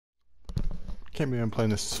can't believe I'm playing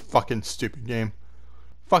this fucking stupid game.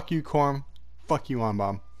 Fuck you, Corm. Fuck you,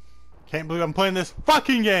 Aunbomb. Can't believe I'm playing this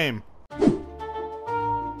fucking game!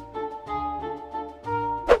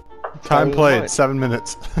 Time played, 7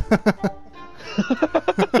 minutes.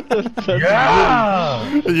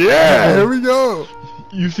 Yeah! Yeah, here we go!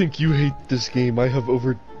 You think you hate this game? I have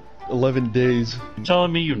over 11 days. You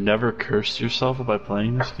telling me you never cursed yourself by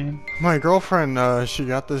playing this game? My girlfriend, she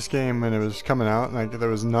got this game and it was coming out, and like there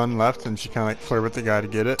was none left, and she kind of like flirted with the guy to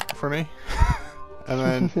get it for me. And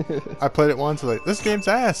then I played it once, like, this game's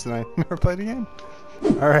ass, and I never played it again.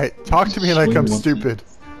 Alright, talk to me like I'm stupid.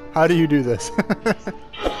 How do you do this?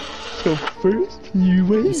 So first, you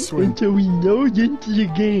wait until we know you into the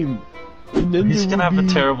game. And then He's gonna have a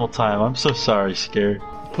terrible time. I'm so sorry, Scare.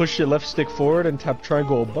 Push your left stick forward and tap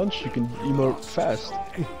triangle a bunch, you can emote fast.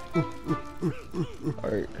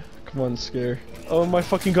 Alright, come on, Scare. Oh my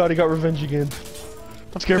fucking god, he got revenge again.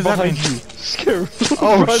 Scare behind you. Scare.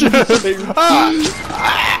 Oh shit!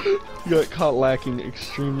 You got caught lacking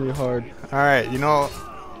extremely hard. Alright, you know,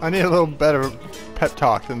 I need a little better pep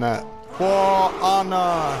talk than that. For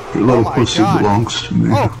honor! Your little pussy belongs to me.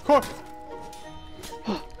 Oh, of course!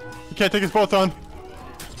 You can't take his bolt on.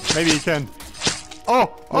 Maybe he can. Oh!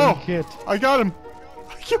 No, you can't. I got him!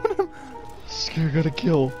 I killed him! Scare got a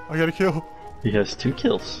kill. I got a kill. He has 2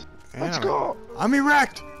 kills. Let's go! I'm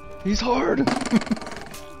erect! He's hard!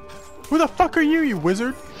 Who the fuck are you, you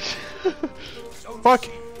wizard? Fuck!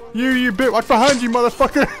 You bit! Watch behind you,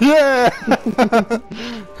 motherfucker! Yeah!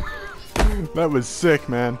 That was sick,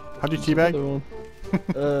 man. How'd you teabag?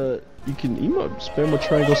 You can emote. Spam with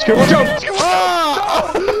triangle. Scare, watch out! Scare, watch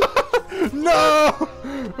out! No!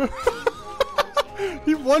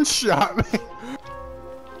 He one-shot me.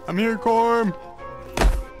 I'm here, Corm.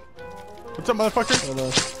 What's up, motherfucker?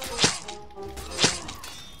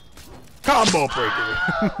 Combo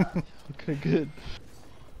breaker. Okay, good.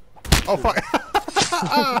 Oh fuck!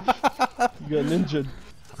 You got ninja.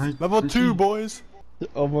 Level 2, boys.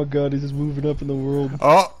 Oh my god, he's just moving up in the world.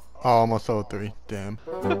 Oh, almost level 3. Damn.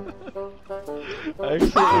 I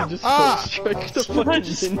accidentally just strike the fucking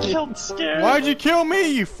ninja. Killed Scare. Why'd you kill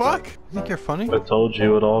me, you fuck? You think you're funny? I told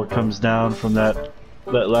you it all comes down from that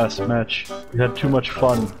last match. We had too much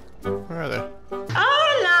fun. Where are they?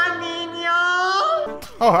 Hola, niño!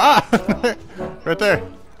 Oh, right there.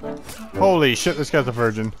 Holy shit, this guy's a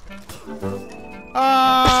virgin.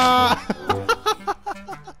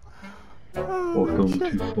 Welcome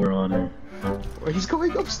to For Honor. He's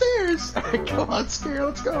going upstairs! Come on, Scare,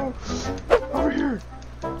 let's go! Over here!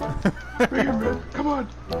 Right here, man. Come on!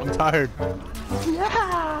 I'm tired.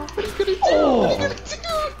 Yeah! What are you gonna do? What are you gonna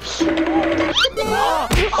do? No,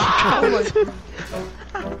 wait!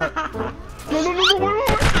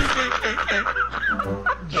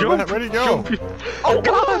 Jump! Where'd he go? Oh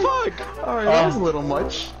god! Fuck! Alright, that was a little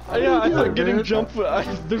much. Yeah, I thought getting jumped.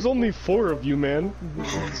 There's only 4 of you, man.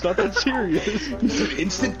 It's not that serious. You said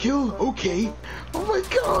instant kill? Okay. Oh my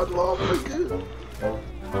god, oh my god.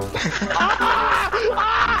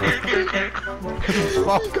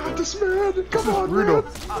 You got this, man. Come on, brutal.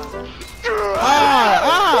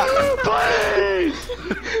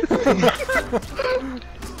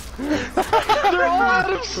 They're all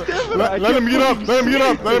out of stamina. Let him get up! Let him get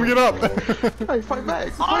up! Let him get up! Hey, fight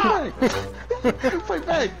back! Fight back! Fight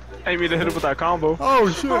back! I need me to hit him with that combo. Oh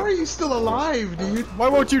shit! How are you still alive, dude? Why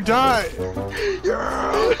won't you die?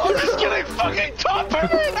 Yeah! I'm just getting fucking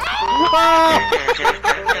toppered!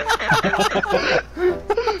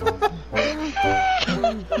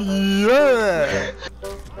 Yeah!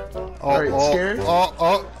 Alright, Scare?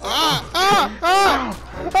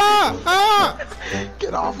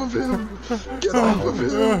 Get off of him! Get off of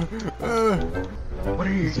him! What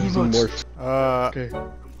are your emotes? Okay.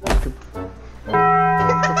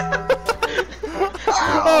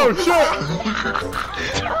 Oh shit!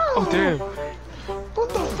 Oh damn. What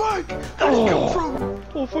the fuck? Where'd he come from?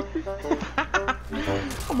 Oh fuck me.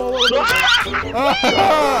 I'm all over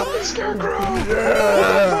Scarecrow!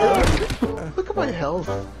 Look at my health.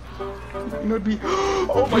 You know, it'd be.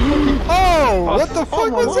 Oh my fucking. Oh! What the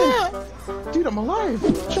fuck was that? Dude, I'm alive!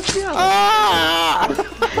 Check me out!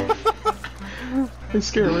 Hey,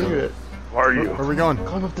 Scare, where are you at? Where are you? Where are we going?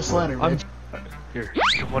 Climb up this ladder, man. Here.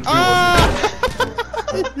 One,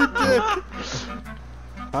 You did!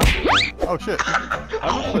 Huh? Oh shit. I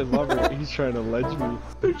love it. He's trying to ledge me.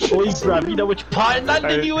 Holy crap, you know which pot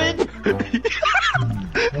landed you in?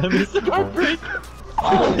 That is the heartbreak.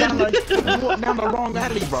 Oh, down the wrong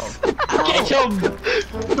alley, bro. Get him!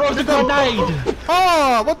 Throw the grenade!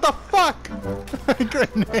 Oh, what the fuck?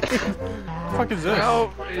 Grenade. What the fuck is this?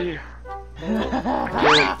 help me.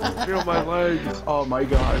 I can't feel my legs. Oh my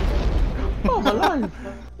god. Oh, my life.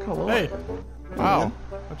 Come on. Hey. Wow.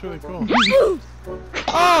 That's really cool.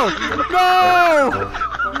 Oh! No!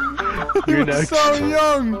 You're You're next. so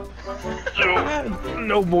young!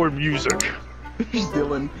 No more music. He's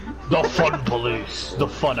Dylan. The fun police. The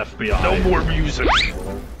fun FBI. No more music.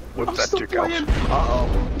 Whip I'm that still dick out. playing. Uh-oh.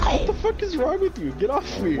 What the fuck is wrong with you? Get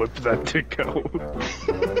off me. Whip that dick out.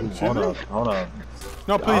 Hold up, hold up.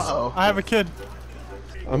 No, please. Uh-oh. I have a kid.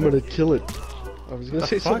 I'm gonna kill it. I was gonna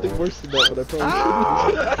say fuck? something worse than that, but I probably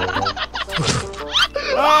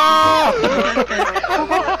Ah!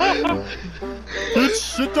 Good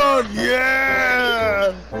shit on.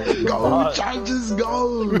 Yeah! Go, Chargers,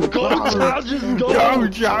 go! Go Chargers, go! Go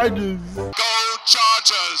Chargers!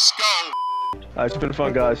 It's been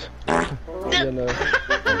fun, guys. shouldn't.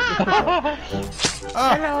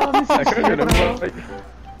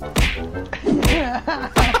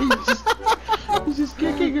 He's just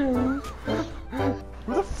kicking her.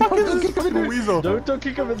 Who the fuck is this fucking weasel? Don't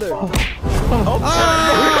kick him in there.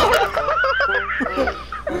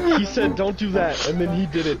 He said don't do that, and then he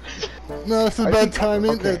did it. No, this is bad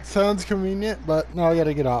timing. It sounds convenient, but no, I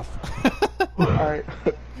gotta get off. Alright.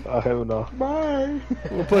 Hell no. Bye.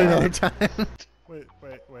 We'll play another time. Wait.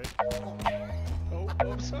 Oh,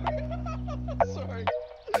 I'm sorry. Sorry.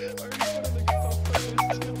 I already put in the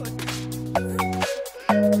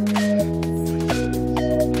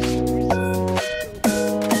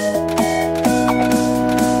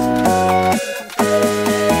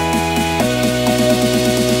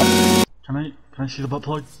Can I see the butt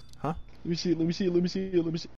plug? Huh? Let me see.